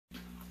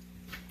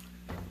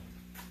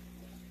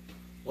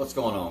What's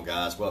going on,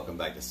 guys? Welcome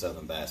back to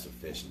Southern Bass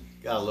Fishing.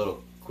 Got a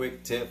little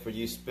quick tip for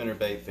you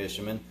spinnerbait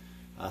fishermen.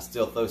 I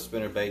still throw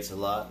spinnerbaits a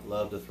lot,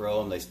 love to throw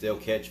them. They still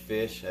catch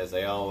fish as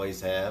they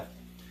always have.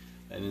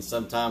 And then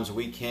sometimes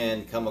we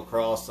can come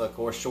across, of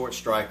course, short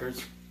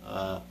strikers.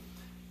 And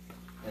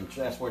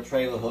that's where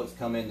trailer hooks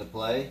come into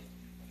play.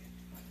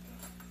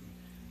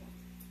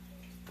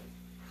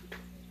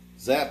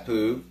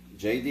 Zappu,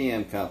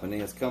 JDM company,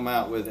 has come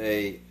out with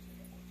a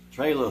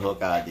trailer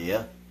hook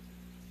idea.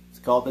 It's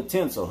called the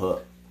tinsel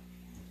hook.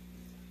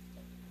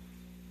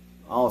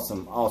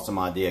 Awesome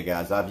idea,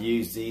 guys. I've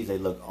used these. They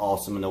look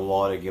awesome in the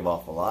water, give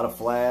off a lot of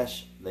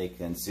flash. They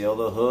can seal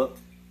the hook.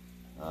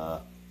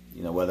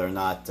 You know, whether or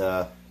not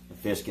the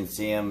fish can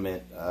see them,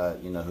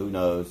 you know, who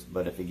knows.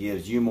 But if it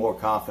gives you more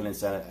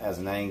confidence as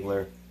an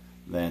angler,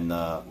 then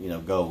you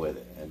know, go with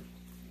it. And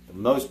for the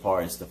most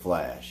part, it's the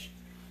flash.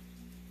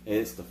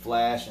 It's the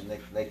flash, and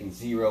they can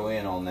zero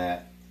in on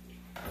that.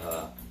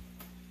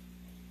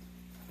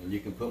 And you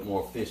can put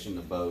more fish in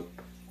the boat.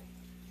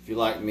 If you're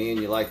like me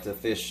and you like to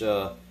fish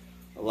a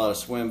lot of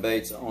swim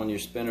baits on your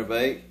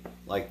spinnerbait,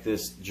 like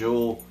this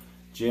Jewel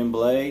Gem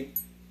Blade.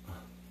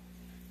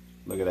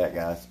 Look at that,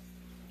 guys.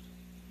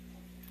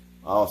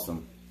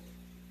 Awesome.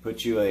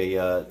 Put you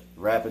a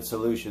Rapid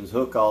Solutions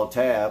hook all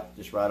tab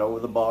just right over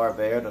the bar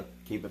there to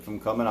keep it from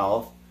coming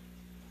off.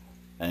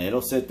 And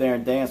it'll sit there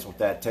and dance with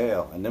that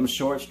tail. And them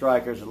short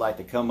strikers would like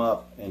to come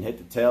up and hit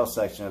the tail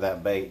section of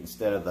that bait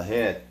instead of the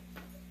head.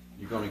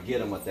 You're going to get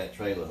them with that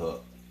trailer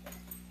hook.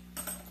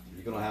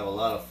 You're going to have a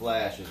lot of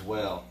flash as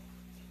well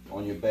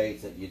on your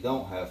baits that you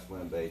don't have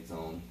swim baits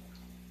on.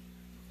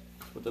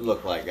 That's what they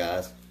look like,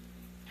 guys.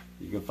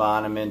 You can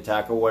find them in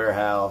Tackle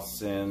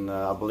Warehouse, and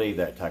I believe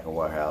that Tackle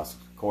Warehouse.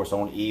 Of course,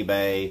 on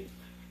eBay,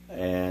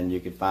 and you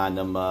can find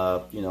them,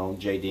 you know,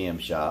 JDM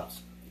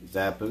shops.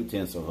 Zappu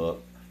tinsel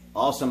hook.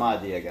 Awesome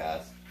idea,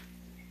 guys.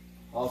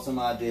 Awesome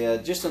idea.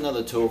 Just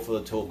another tool for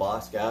the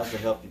toolbox, guys, to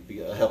help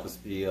us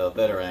be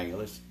better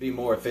anglers, be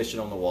more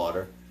efficient on the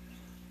water.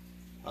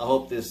 I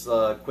hope this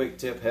quick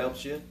tip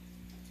helps you.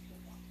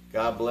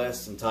 God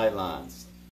bless and tight lines.